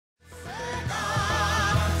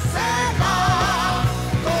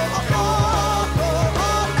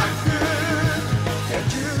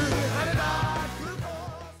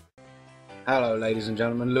Hello ladies and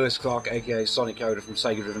gentlemen, Lewis Clark aka Sonic Yoda from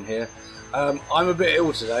SEGADriven here. I'm a bit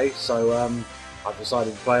ill today, so I've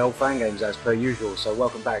decided to play old fan games as per usual, so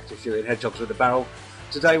welcome back to Shooting Hedgehogs with the Barrel.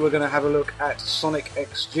 Today we're going to have a look at Sonic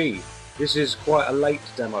XG. This is quite a late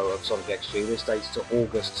demo of Sonic XG, this dates to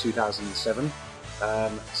August 2007,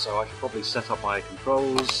 so I should probably set up my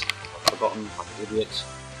controls. I've forgotten, I'm an idiot.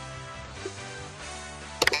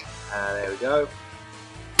 There we go.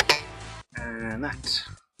 And that.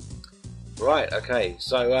 Right, okay,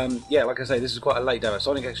 so yeah, like I say, this is quite a late demo.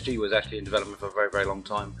 Sonic XG was actually in development for a very, very long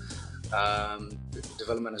time.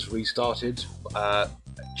 Development has restarted. A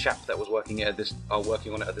chap that was working on it at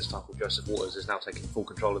this time, called Joseph Waters, is now taking full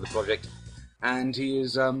control of the project, and he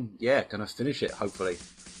is, yeah, going to finish it, hopefully.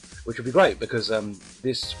 Which would be great, because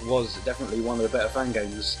this was definitely one of the better fan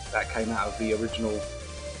games that came out of the original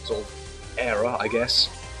sort of era, I guess.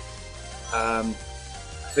 I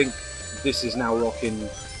think this is now rocking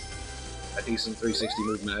a decent 360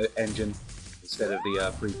 movement engine instead of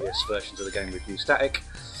the previous versions of the game with new static,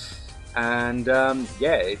 and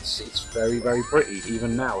yeah, it's very, very pretty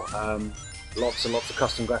even now. Lots and lots of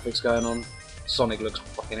custom graphics going on. Sonic looks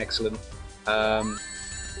fucking excellent.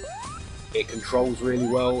 It controls really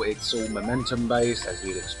well. It's all momentum based, as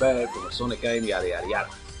you'd expect from a Sonic game. Yada yada yada.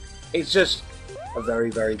 It's just a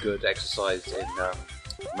very, very good exercise in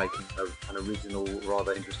making an original,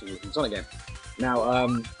 rather interesting looking Sonic game. Now,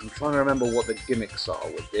 I'm trying to remember what the gimmicks are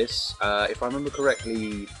with this. If I remember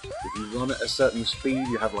correctly, if you run at a certain speed,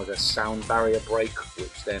 you have like a sound barrier break,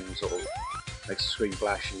 which then sort of makes the screen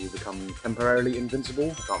flash and you become temporarily invincible.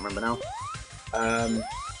 I can't remember now. And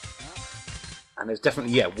there's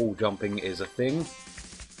definitely, yeah, wall jumping is a thing.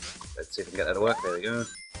 Let's see if I can get that to work. There we go.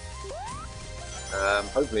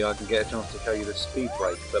 Hopefully I can get a chance to show you the speed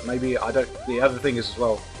break, but maybe I don't. The other thing is as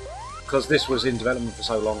well, because this was in development for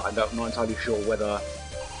so long, I'm not entirely sure whether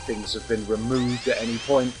things have been removed at any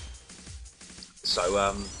point.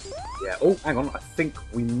 So, yeah. Oh, hang on. I think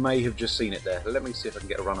we may have just seen it there. Let me see if I can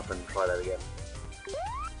get a run up and try that again.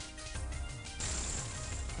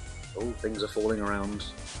 Oh, things are falling around.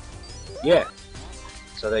 Yeah.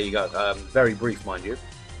 So there you go. Very brief, mind you.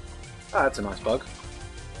 Ah, that's a nice bug.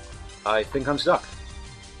 I think I'm stuck.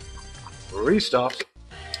 Restart.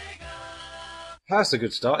 That's a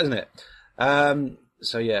good start, isn't it?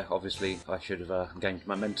 So yeah, obviously I should have gained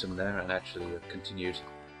momentum there and actually continued.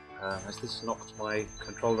 Has this knocked my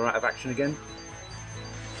controller out of action again?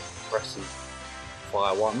 Press and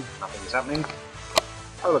fire 1, nothing is happening.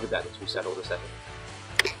 Oh, look at that, it's reset all the settings.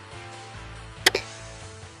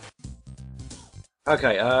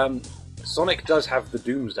 Okay, Sonic does have the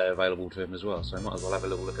Doomsday available to him as well, so I might as well have a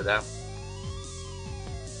little look at that.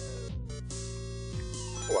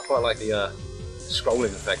 Oh, I quite like the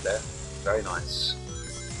scrolling effect there. Very nice.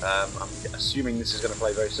 I'm assuming this is going to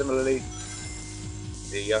play very similarly.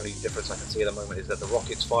 The only difference I can see at the moment is that the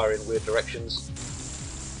rockets fire in weird directions.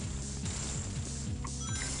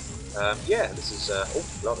 Yeah, this is oh,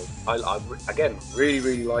 lovely. I'm again really,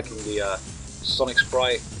 really liking the Sonic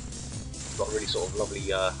sprite. It's got a really sort of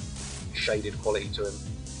lovely shaded quality to him.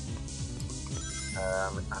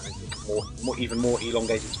 And even more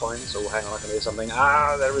elongated spines. Oh, hang on, I can hear something.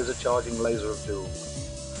 Ah, there is a charging laser of doom.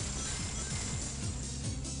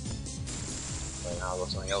 Okay, now I've got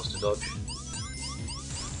something else to dodge.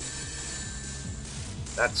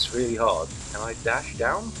 That's really hard. Can I dash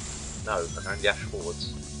down? No, I can only dash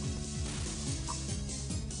forwards.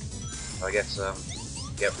 So I guess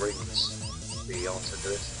get rings the answer to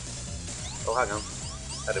this. Oh, hang on.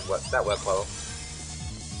 That didn't work. That worked quite well.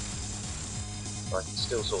 So I can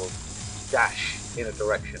still sort of dash in a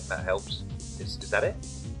direction. That helps. Is that it?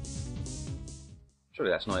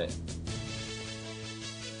 Surely that's not it.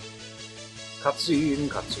 Cutscene,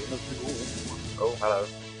 cutscene of doom. Oh, hello.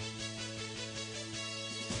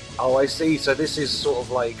 Oh, I see. So this is sort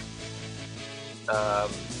of like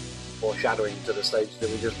foreshadowing to the stage that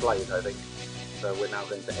we just played, I think. So we're now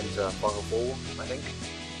going to enter Final Four, I think.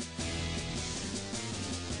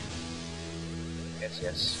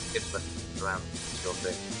 Yes, infinite around sort of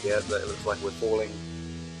thing. Yeah, it looks like we're falling.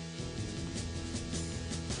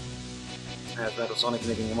 As Metal Sonic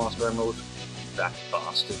nicking the Master Emerald. That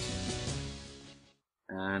bastard.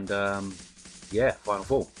 And yeah, Final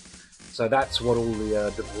Four. So that's what all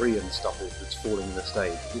the debris and stuff is that's falling in the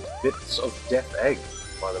stage. It's bits of Death Egg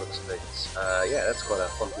by the looks of things. Yeah, that's quite a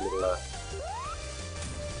funky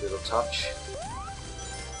little touch.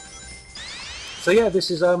 So yeah, this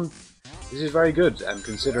is very good, and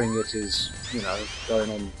considering it is, you know, going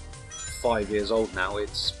on 5 years old now,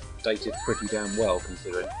 it's dated pretty damn well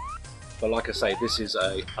considering. But like I say, this is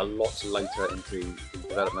a lot later into the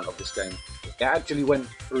development of this game. It actually went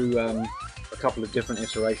through a couple of different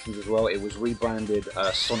iterations as well. It was rebranded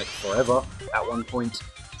Sonic Forever at one point,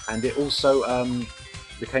 and it also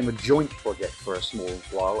became a joint project for a small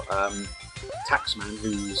while. Taxman,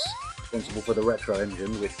 who's responsible for the retro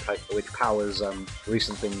engine, which powers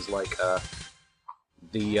recent things like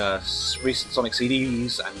the recent Sonic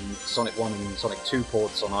CDs and Sonic 1 and Sonic 2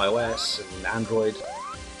 ports on iOS and Android.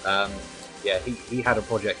 Yeah, he had a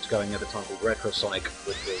project going at the time called Retro Sonic,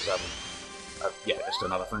 which was yeah, just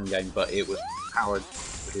another phone game, but it was powered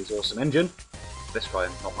with his awesome engine. Let's try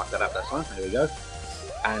and not muck that up that time. There we go.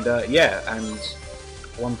 And yeah, and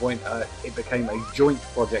at one point it became a joint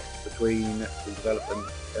project between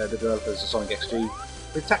the developers of Sonic XG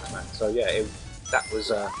with Taxman. So yeah, that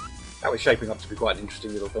was shaping up to be quite an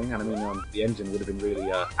interesting little thing. And I mean, the engine would have been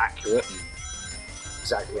really accurate and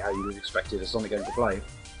exactly how you would have expected a Sonic game to play.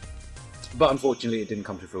 But unfortunately, it didn't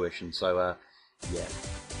come to fruition. So yeah.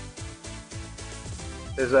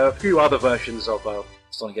 There's a few other versions of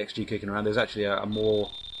Sonic XG kicking around. There's actually a more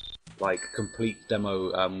like complete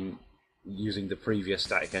demo using the previous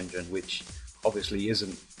static engine, which obviously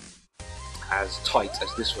isn't as tight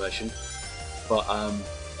as this version, but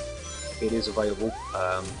it is available.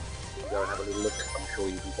 Go and have a little look. I'm sure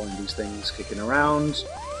you can find these things kicking around.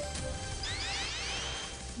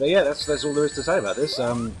 But yeah, that's all there is to say about this.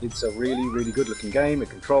 It's a really good looking game. It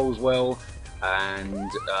controls well.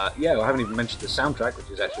 And yeah, I haven't even mentioned the soundtrack, which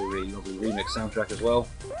is actually a really lovely remix soundtrack as well.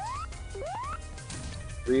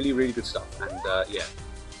 Really good stuff. And yeah,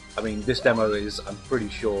 I mean, this demo is, I'm pretty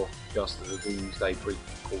sure, just the Doomsday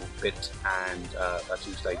prequel bit and a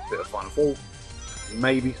 2-stage bit of Final Fall.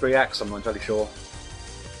 Maybe 3 acts, I'm not entirely sure.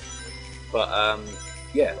 But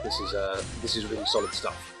yeah, this is really solid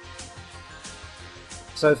stuff.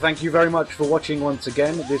 So thank you very much for watching once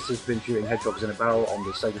again. This has been Shooting Hedgehogs in a Barrel on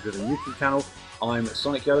the SEGADriven YouTube channel. I'm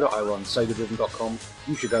Sonic Yoda, I run SEGADriven.com.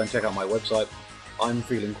 You should go and check out my website. I'm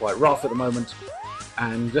feeling quite rough at the moment,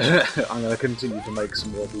 and I'm going to continue to make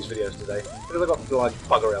some more of these videos today, because I've got like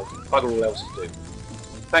bugger all else to do.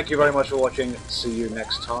 Thank you very much for watching, see you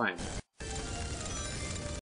next time.